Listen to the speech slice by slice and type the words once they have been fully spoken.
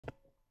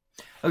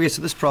Okay,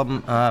 so this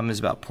problem is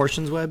about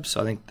portions web.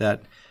 So I think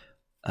that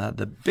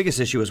the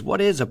biggest issue is,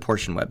 what is a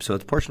portion web? So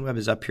the portion web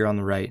is up here on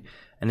the right,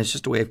 and it's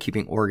just a way of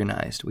keeping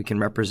organized. We can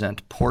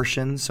represent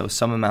portions, so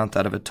some amount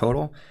out of a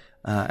total,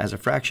 as a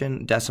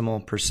fraction, decimal,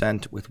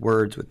 percent, with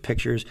words, with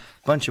pictures,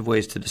 a bunch of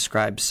ways to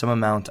describe some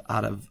amount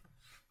out of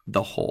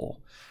the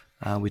whole.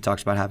 We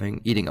talked about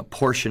eating a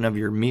portion of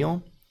your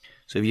meal.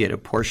 So if you get a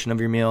portion of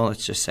your meal,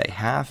 let's just say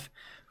half,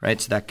 right?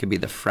 So that could be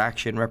the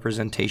fraction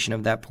representation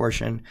of that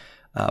portion.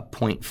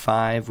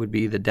 0.5 would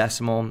be the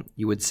decimal.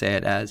 You would say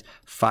it as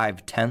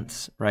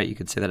 5/10, right? You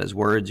could say that as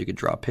words. You could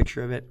draw a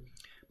picture of it.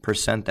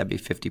 Percent, that'd be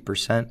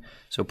 50%.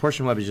 So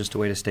portion web is just a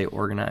way to stay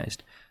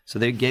organized. So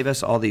they gave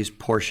us all these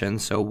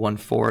portions, so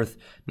 1/4,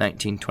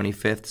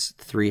 19/25,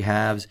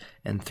 3/2,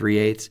 and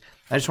 3/8.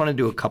 I just want to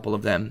do a couple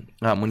of them.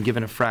 When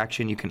given a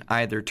fraction, you can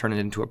either turn it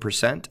into a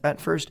percent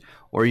at first,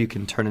 or you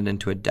can turn it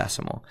into a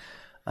decimal.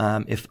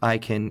 If I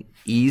can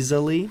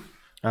easily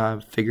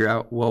figure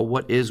out, well,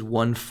 what is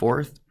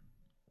 1/4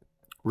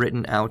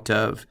 written out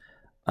of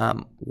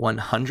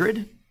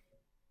 100,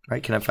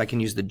 right? If I can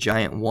use the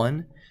giant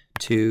 1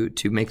 to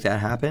make that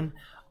happen,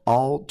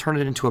 I'll turn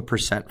it into a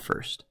percent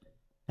first.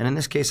 And in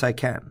this case, I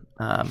can.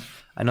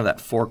 I know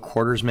that 4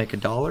 quarters make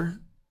 $1,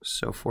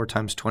 so 4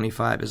 times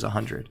 25 is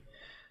 100.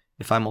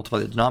 If I multiply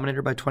the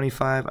denominator by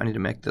 25, I need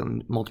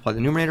to multiply the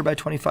numerator by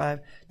 25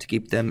 to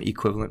keep them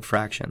equivalent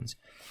fractions.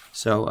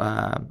 So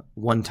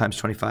 1 times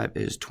 25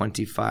 is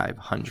 25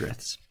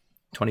 hundredths.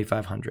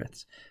 25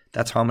 hundredths.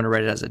 That's how I'm going to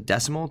write it as a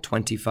decimal,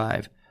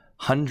 25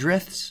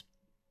 hundredths.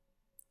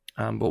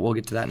 But we'll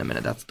get to that in a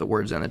minute. That's the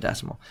words and the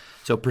decimal.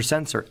 So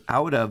percents are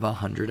out of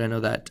 100. I know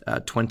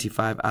that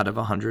 25 out of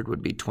 100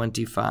 would be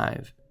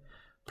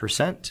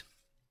 25%.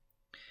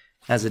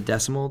 As a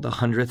decimal, the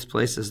hundredths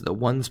place is the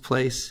ones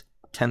place,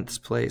 tenths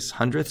place,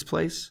 hundredths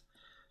place.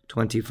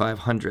 25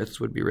 hundredths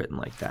would be written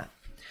like that.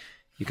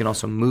 You can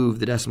also move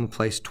the decimal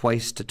place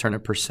twice to turn a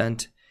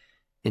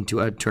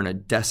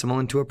decimal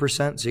into a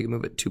percent. So you can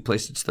move it 2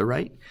 places to the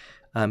right.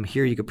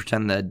 Here you could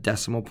pretend the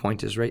decimal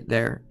point is right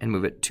there and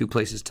move it 2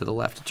 places to the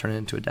left to turn it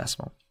into a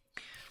decimal.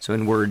 So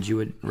in words, you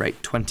would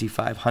write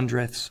 25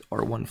 hundredths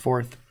or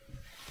 1/4.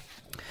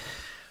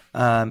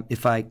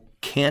 If I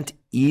can't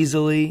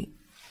easily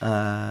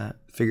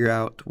figure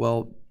out,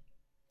 well,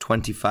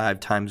 25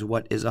 times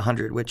what is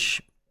 100,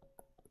 which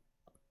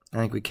I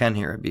think we can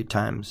here, it'd be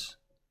times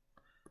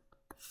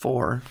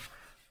 4.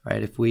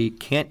 Right? If we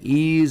can't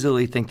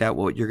easily think that,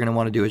 what you're going to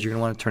want to do is you're going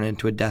to want to turn it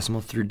into a decimal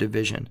through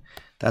division.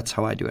 That's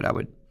how I do it. I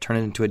would turn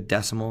it into a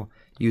decimal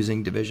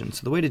using division.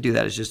 So the way to do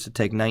that is just to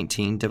take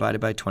 19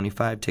 divided by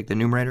 25, take the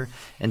numerator,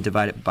 and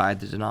divide it by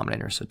the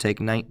denominator. So take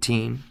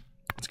 19.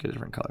 Let's get a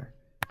different color.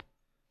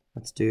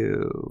 Let's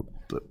do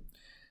blue.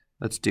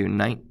 Let's do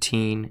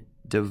 19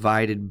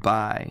 divided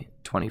by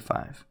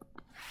 25.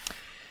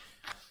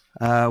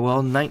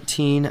 Well,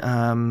 19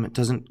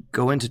 doesn't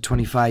go into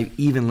 25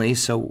 evenly,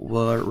 so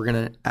we're going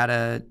to add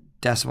a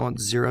decimal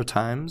 0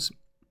 times,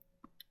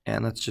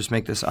 and let's just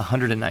make this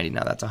 190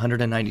 now. That's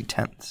 190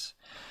 tenths.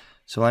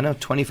 So I know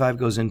 25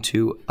 goes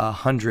into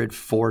 100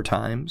 4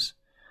 times,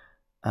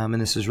 and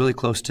this is really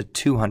close to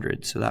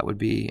 200, so that would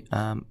be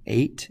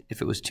 8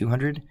 if it was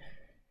 200.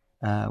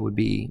 Would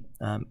be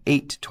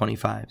 8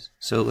 25s.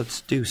 So let's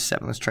do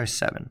 7. Let's try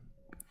 7.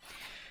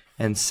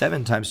 And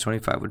 7 times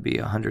 25 would be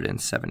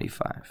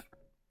 175.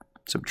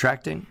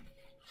 Subtracting,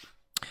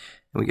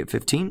 and we get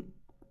 15.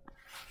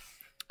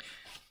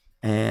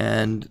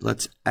 And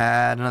let's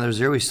add another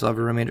 0. We still have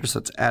a remainder, so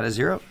let's add a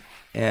 0.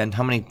 And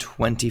how many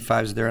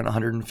 25s are there in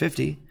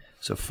 150?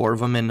 So 4 of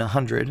them in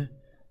 100.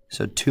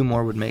 So 2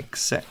 more would make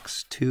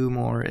 6. 2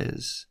 more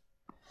is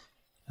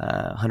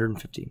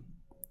 150.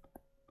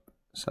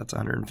 So that's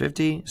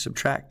 150.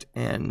 Subtract,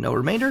 and no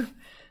remainder.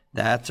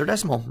 That's our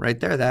decimal right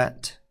there.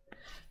 That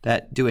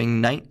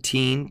doing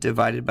 19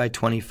 divided by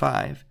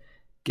 25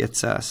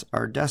 gets us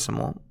our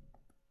decimal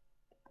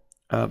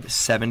of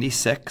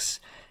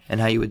 76.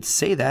 And how you would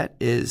say that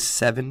is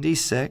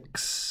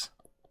 76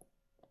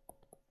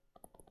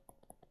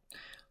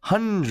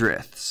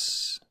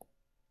 hundredths.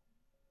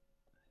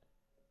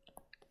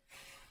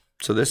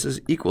 So this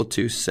is equal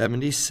to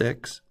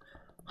 76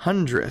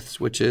 hundredths,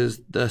 which is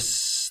the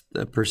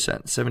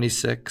percent,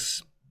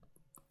 76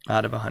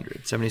 out of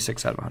 100.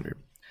 76 out of 100.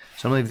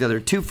 So I'm going to leave the other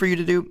 2 for you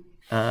to do.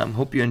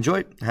 Hope you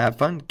enjoy. Have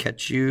fun.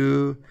 Catch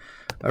you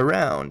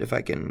around. If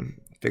I can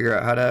figure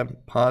out how to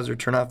pause or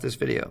turn off this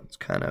video. It's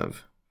kind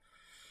of,